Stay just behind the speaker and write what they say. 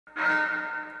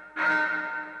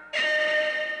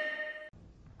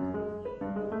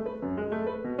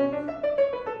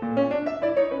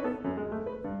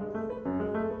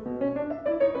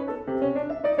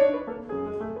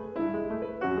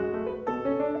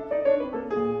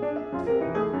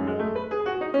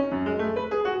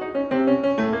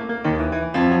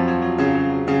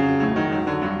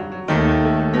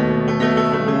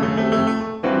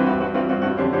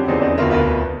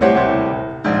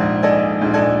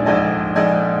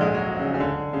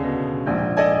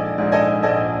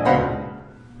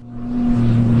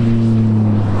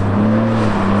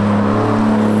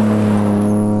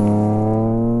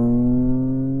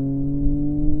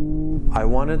I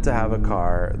wanted to have a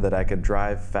car that I could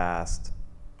drive fast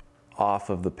off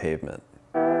of the pavement.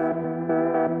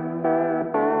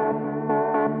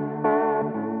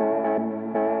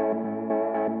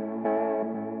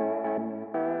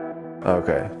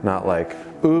 Okay, not like,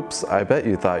 oops, I bet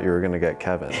you thought you were gonna get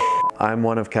Kevin. I'm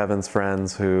one of Kevin's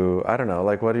friends who, I don't know,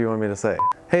 like, what do you want me to say?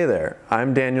 Hey there,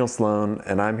 I'm Daniel Sloan,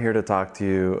 and I'm here to talk to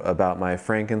you about my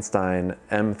Frankenstein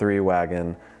M3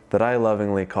 wagon that I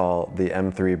lovingly call the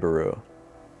M3BARU.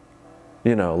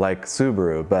 You know, like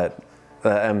Subaru, but the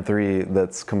M3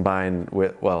 that's combined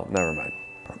with, well, never mind.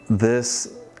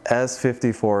 This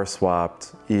S54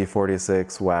 swapped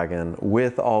E46 wagon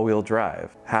with all-wheel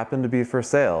drive happened to be for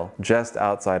sale just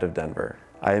outside of Denver.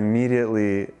 I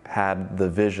immediately had the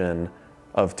vision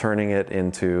of turning it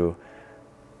into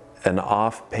an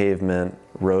off-pavement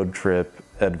road trip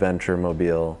adventure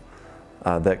mobile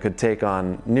that could take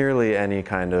on nearly any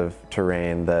kind of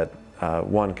terrain that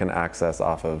one can access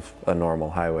off of a normal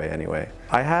highway anyway.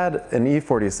 I had an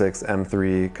E46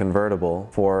 M3 convertible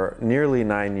for nearly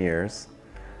 9 years,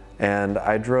 and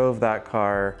I drove that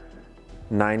car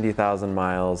 90,000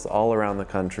 miles all around the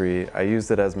country. I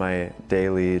used it as my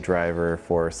daily driver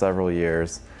for several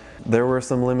years. There were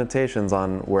some limitations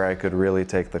on where I could really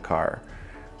take the car.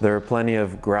 There were plenty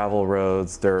of gravel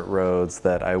roads, dirt roads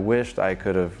that I wished I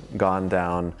could have gone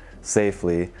down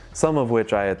safely, some of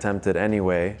which I attempted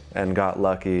anyway and got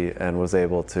lucky and was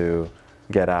able to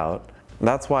get out.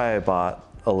 That's why I bought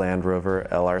a Land Rover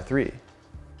LR3.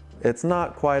 It's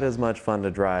not quite as much fun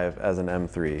to drive as an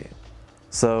M3,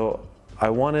 so I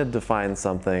wanted to find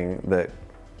something that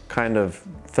kind of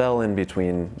fell in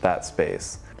between that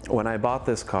space. When I bought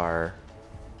this car,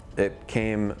 it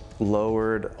came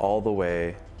lowered all the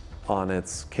way on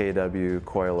its KW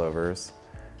coilovers.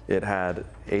 It had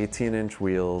 18-inch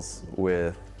wheels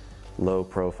with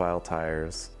low-profile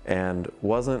tires and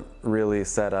wasn't really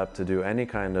set up to do any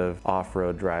kind of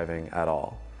off-road driving at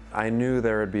all. I knew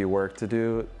there would be work to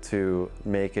do to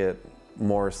make it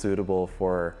more suitable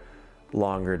for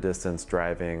longer distance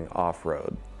driving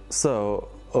off-road. So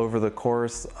over the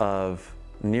course of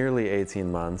nearly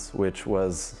 18 months, which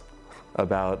was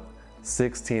about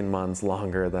 16 months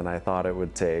longer than I thought it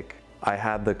would take, I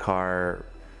had the car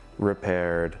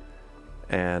repaired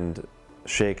and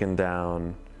shaken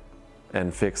down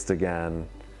and fixed again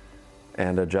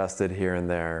and adjusted here and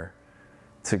there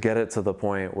to get it to the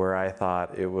point where I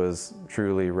thought it was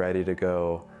truly ready to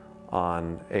go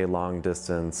on a long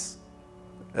distance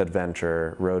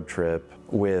adventure road trip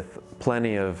with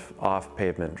plenty of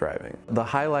off-pavement driving. The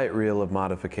highlight reel of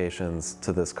modifications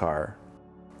to this car.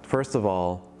 First of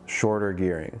all, shorter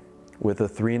gearing. With a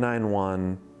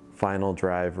 391 final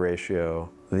drive ratio,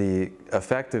 the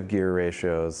effective gear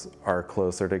ratios are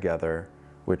closer together,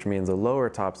 which means a lower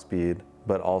top speed,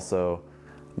 but also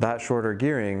that shorter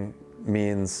gearing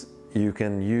means you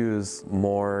can use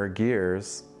more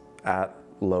gears at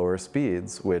lower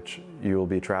speeds, which you will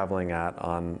be traveling at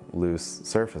on loose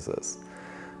surfaces.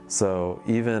 So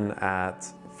even at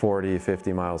 40,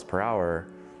 50 miles per hour,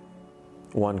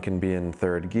 one can be in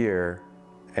third gear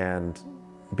and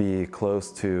be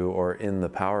close to or in the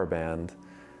power band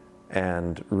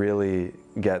and really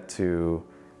get to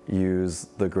use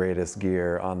the greatest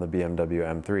gear on the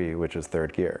BMW M3, which is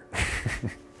third gear.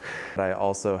 I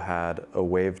also had a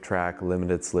Wavetrac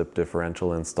limited slip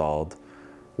differential installed.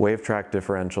 Wavetrac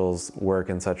differentials work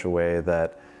in such a way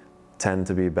that tend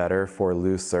to be better for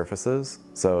loose surfaces.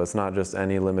 So it's not just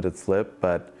any limited slip,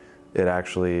 but it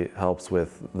actually helps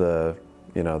with the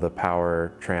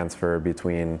power transfer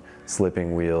between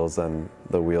slipping wheels and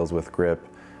the wheels with grip,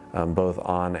 both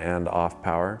on and off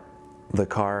power. The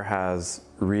car has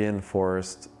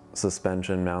reinforced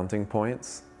suspension mounting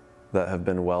points that have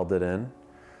been welded in.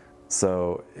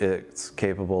 So it's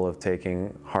capable of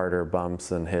taking harder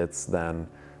bumps and hits than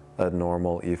a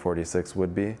normal E46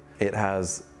 would be. It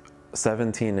has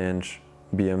 17-inch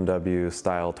BMW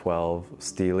Style 12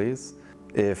 steelies.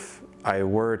 If I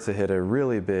were to hit a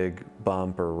really big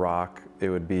bump or rock it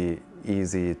would be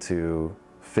easy to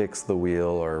fix the wheel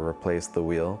or replace the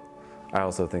wheel. I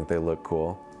also think they look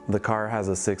cool. The car has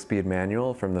a 6-speed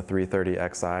manual from the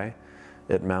 330xi.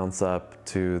 It mounts up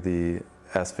to the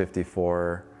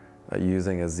S54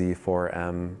 using a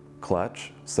Z4M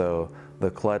clutch. So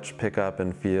the clutch pickup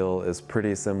and feel is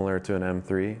pretty similar to an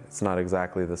M3. It's not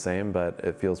exactly the same, but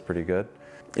it feels pretty good.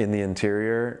 In the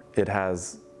interior, it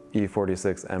has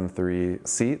E46 M3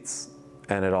 seats,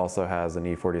 and it also has an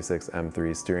E46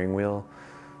 M3 steering wheel.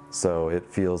 So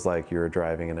it feels like you're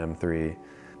driving an M3,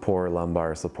 poor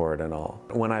lumbar support and all.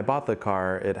 When I bought the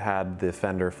car, it had the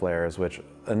fender flares, which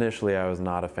initially I was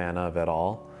not a fan of at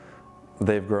all.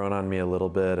 They've grown on me a little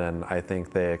bit, and I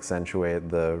think they accentuate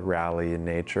the rally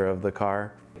nature of the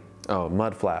car. Oh,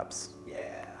 mud flaps.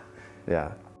 Yeah.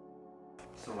 Yeah.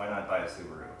 So why not buy a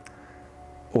Subaru?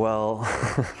 Well,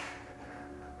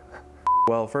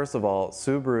 well, first of all,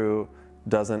 Subaru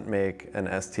doesn't make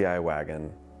an STI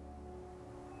wagon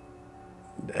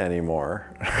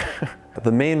anymore.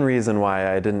 The main reason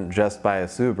why I didn't just buy a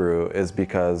Subaru is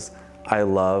because I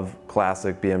love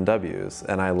classic BMWs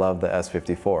and I love the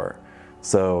S54.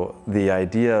 So the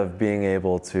idea of being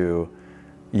able to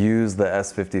use the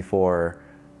S54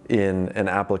 in an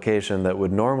application that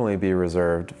would normally be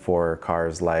reserved for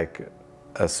cars like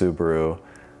a Subaru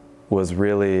was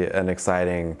really an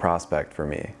exciting prospect for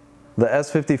me. The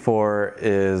S54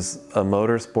 is a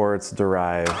motorsports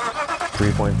derived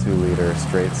 3.2 liter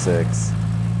straight six.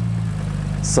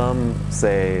 Some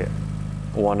say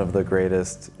one of the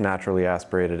greatest naturally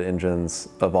aspirated engines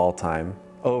of all time,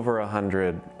 over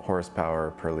 100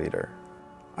 horsepower per liter.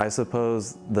 I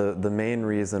suppose the main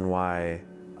reason why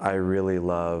I really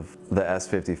love the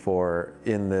S54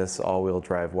 in this all-wheel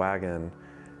drive wagon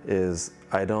is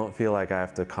I don't feel like I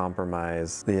have to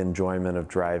compromise the enjoyment of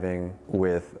driving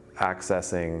with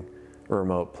accessing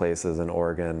remote places in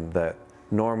Oregon that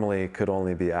normally could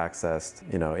only be accessed,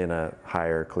 you know, in a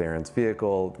higher clearance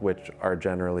vehicle, which are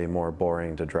generally more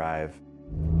boring to drive.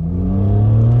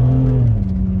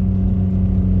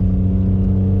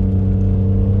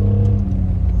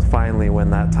 Finally,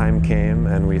 when that time came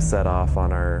and we set off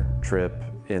on our trip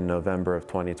in November of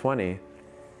 2020,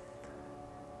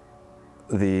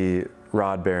 the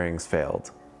rod bearings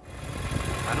failed.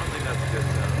 I don't think that's good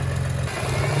though.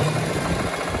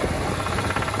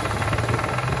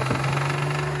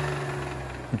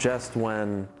 Just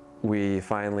when we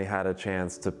finally had a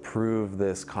chance to prove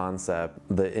this concept,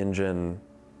 the engine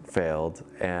failed,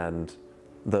 and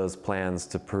those plans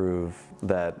to prove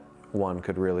that one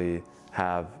could really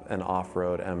have an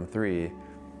off-road M3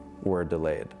 were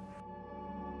delayed.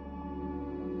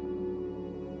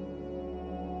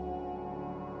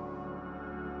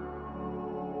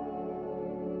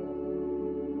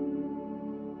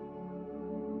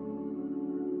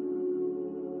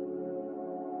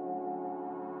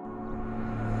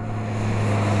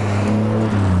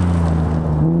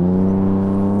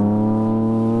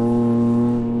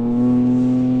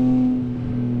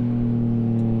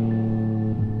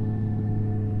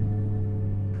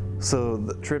 So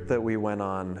the trip that we went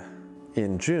on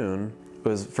in June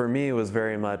was, for me, was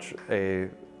very much a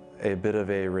bit of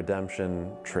a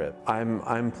redemption trip.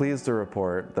 I'm pleased to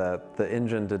report that the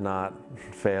engine did not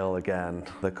fail again.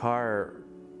 The car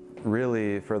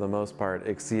really, for the most part,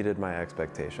 exceeded my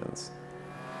expectations.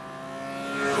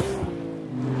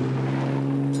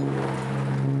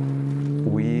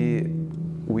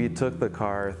 We took the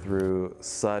car through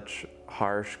such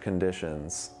harsh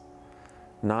conditions,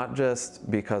 not just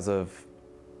because of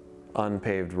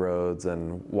unpaved roads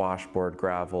and washboard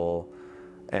gravel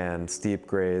and steep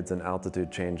grades and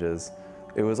altitude changes.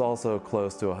 It was also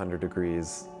close to 100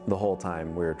 degrees the whole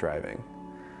time we were driving.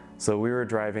 So we were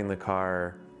driving the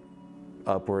car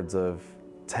upwards of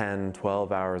 10,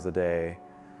 12 hours a day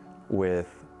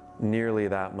with nearly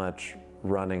that much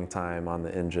running time on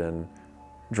the engine,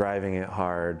 driving it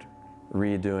hard,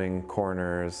 redoing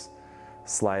corners,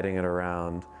 sliding it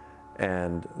around.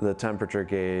 And the temperature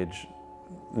gauge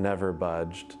never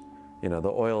budged. You know,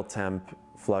 the oil temp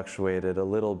fluctuated a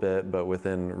little bit, but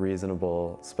within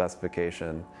reasonable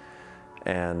specification.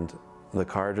 And the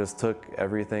car just took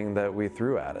everything that we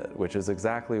threw at it, which is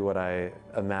exactly what I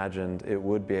imagined it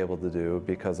would be able to do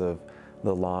because of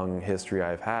the long history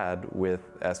I've had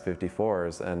with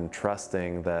S54s and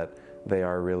trusting that they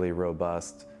are really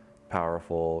robust,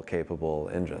 powerful, capable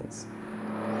engines.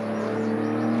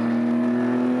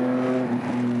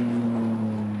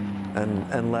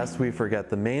 And lest we forget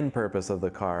the main purpose of the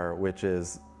car, which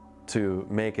is to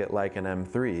make it like an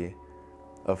M3,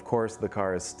 of course the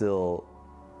car is still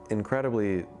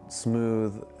incredibly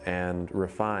smooth and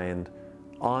refined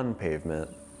on pavement.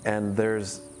 And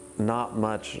there's not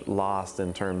much lost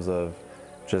in terms of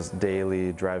just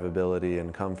daily drivability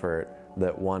and comfort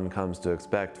that one comes to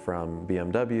expect from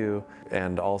BMW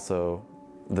and also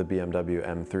the BMW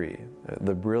M3.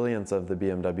 The brilliance of the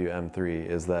BMW M3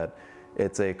 is that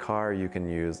it's a car you can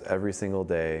use every single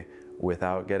day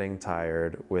without getting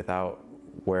tired, without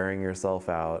wearing yourself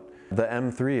out. The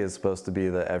M3 is supposed to be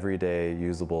the everyday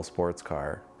usable sports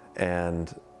car,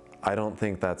 and I don't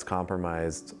think that's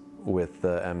compromised with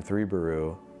the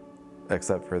M3BARU,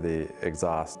 except for the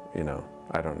exhaust. You know,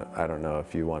 I don't know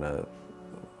if you want to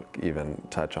even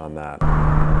touch on that.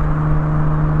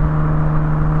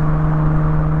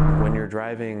 When you're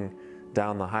driving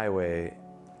down the highway,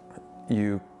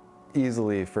 you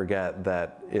easily forget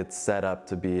that it's set up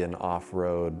to be an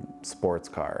off-road sports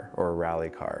car or rally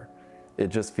car. It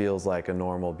just feels like a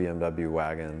normal BMW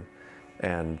wagon,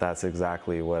 and that's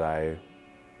exactly what I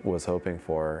was hoping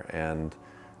for, and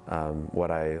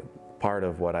part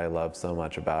of what I love so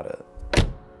much about it.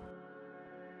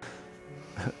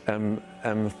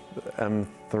 M3BARU.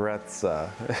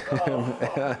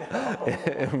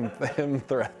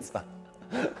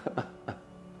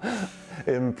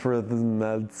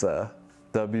 M3BARU.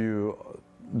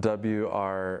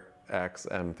 WRX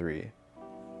M3.